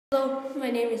Hello, my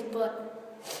name is Butt.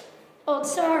 Oh,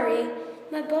 sorry,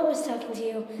 my butt was talking to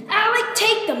you. Alec,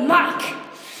 take the mic!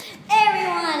 Hey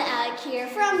everyone, Alec here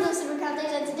from the Super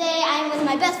Context, and today I'm with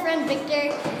my best friend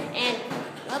Victor, and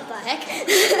what the heck? And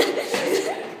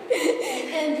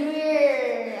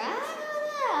I don't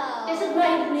know. This is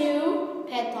my new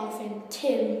pet dolphin,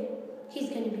 Tim. He's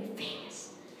gonna be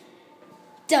famous.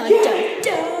 Dun dun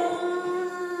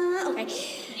dun! Okay,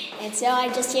 and so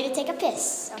I'm just here to take a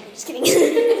piss. Okay, just kidding.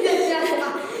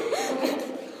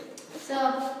 So,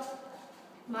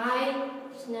 my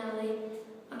personality,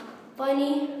 I'm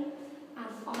funny,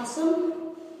 I'm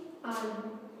awesome,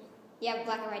 You have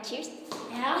black and white shoes?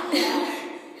 yeah.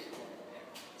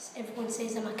 Everyone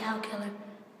says I'm a cow killer.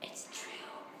 It's true.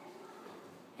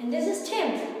 And this is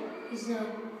Tim. He's a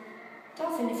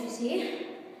dolphin, if you see.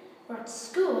 We're at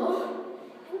school,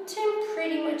 and Tim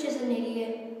pretty much is an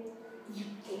idiot. You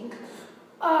think?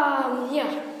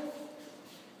 Yeah.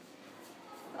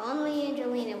 If only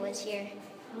Angelina was here.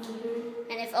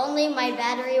 And if only my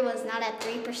battery was not at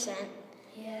 3%.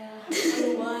 Yeah,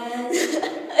 it was.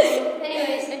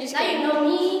 Anyways, now you know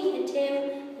me and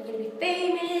Tim. We're gonna be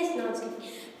famous. No, it's gonna be.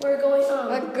 We're going on.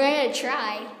 We're going to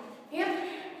try. Yep.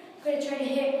 We're gonna try to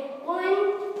hit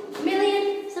 1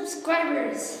 million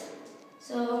subscribers.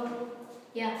 So,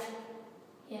 yeah.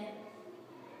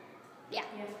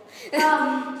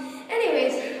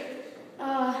 Anyways,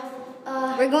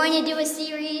 We're going to do a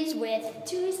series with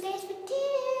Tuesdays with Tim.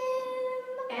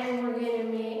 and we're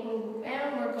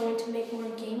going to make more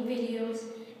game videos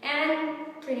and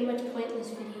pretty much pointless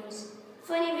videos,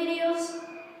 funny videos,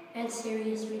 and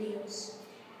serious videos.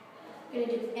 We're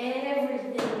gonna do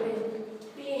everything.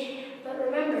 But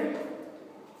remember,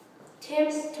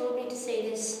 Tim's told me to say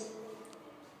this: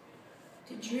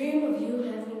 to dream of you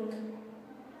having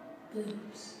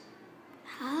boobs,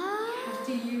 you have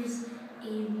to use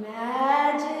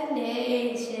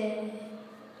imagination.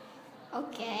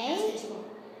 Okay. That's his fault.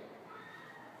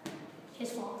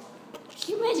 His fault.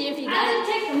 Can you imagine if you I got have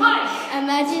to take the mic.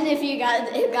 Imagine if you got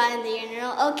in the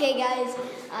urinal. Okay, guys.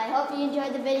 I hope you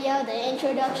enjoyed the video, the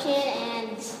introduction,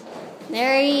 and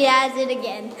there he has it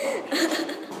again.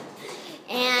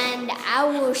 And I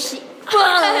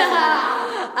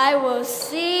will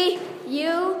see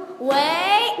you.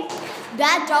 Wait.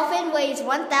 That dolphin weighs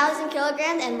 1,000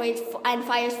 kilograms and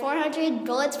fires 400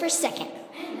 bullets per second.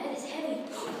 Man, that is heavy.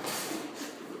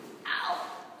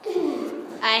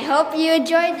 I hope you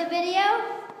enjoyed the video,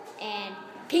 and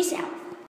peace out.